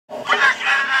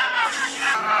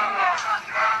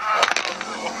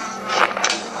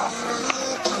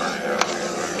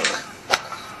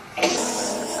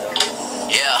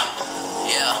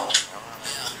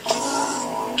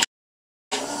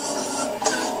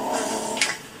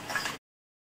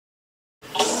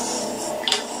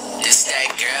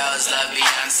girls love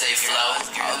Beyonce flow.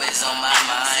 Always on my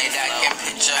mind, I can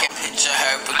picture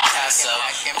her Picasso.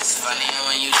 It's funny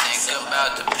when you think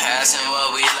about the past and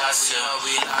what we lost to.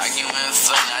 Arguing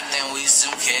for nothing, we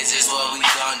some kids, is what we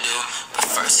gon' do. But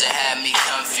first it had me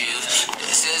confused.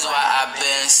 This is why I've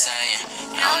been saying,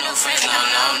 no new friends,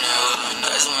 no new.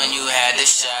 Cause when you had the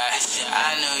shot,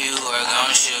 I knew you were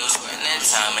gon' shoot. Spending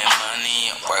time and money,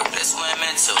 worthless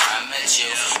women till I met you.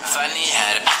 Funny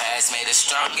how the past made us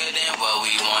stronger than what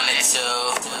we wanted to.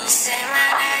 Say my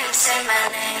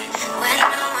name, when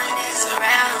no one is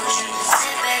around you.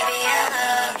 Say baby I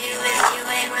love you if you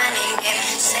ain't running it.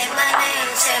 Say my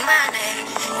name,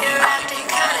 you're acting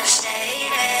kinda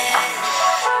shaded.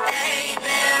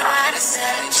 Baby, why the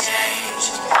sudden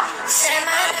change? Say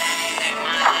my name,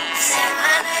 say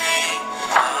my name,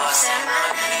 say my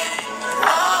name.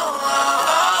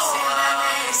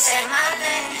 Say my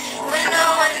name, when no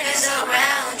one is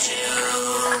around you.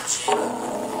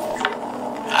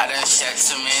 I done shed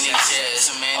too many tears,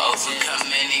 overcome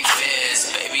many fears.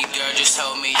 Baby girl, just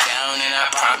hold me down and I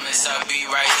promise I'll be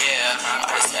right here.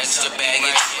 All this extra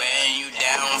baggage wearing you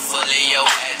down, full of your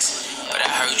ex. But I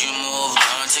heard you moved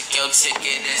on, took your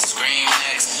ticket and screamed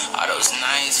next. All those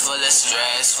nights full of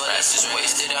stress, just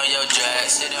wasted on your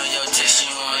dress. Tissue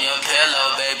on your pillow,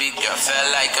 baby girl, felt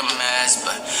like a mess.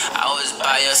 But I was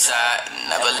by your side,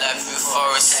 never left you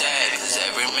for a sec. Cause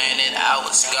every minute I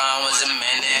was gone was a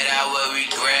minute I would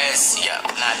regret. Yup,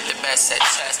 not the best at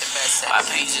tests, my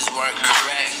pieces weren't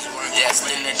correct.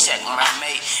 Destined to check my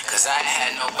mate, cause I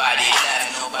had nobody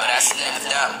left. But I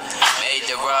slipped up, made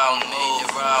the wrong move.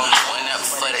 Went up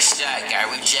for the shot, got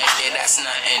rejected, that's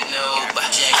nothing new. But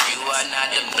you are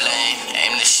not to blame,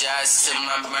 aim the shots to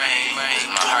my brain.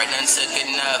 My heart done took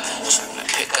enough, trying to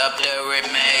pick up the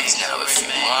remains. Now if you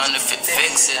want to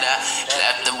fix it, I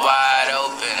left it wide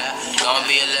open. Gonna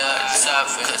be a little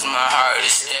tough, cause my heart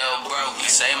is still broken.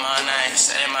 Say my name,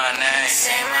 say my name.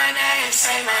 Say my name,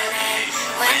 say my name,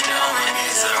 when no one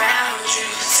is around you.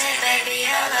 Say baby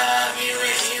I love you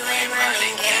if you ain't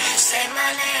running it. Say my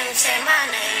name,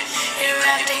 you're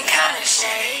acting kinda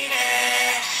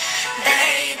shaded.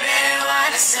 Baby, why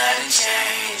the sudden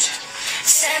change?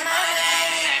 Say my name.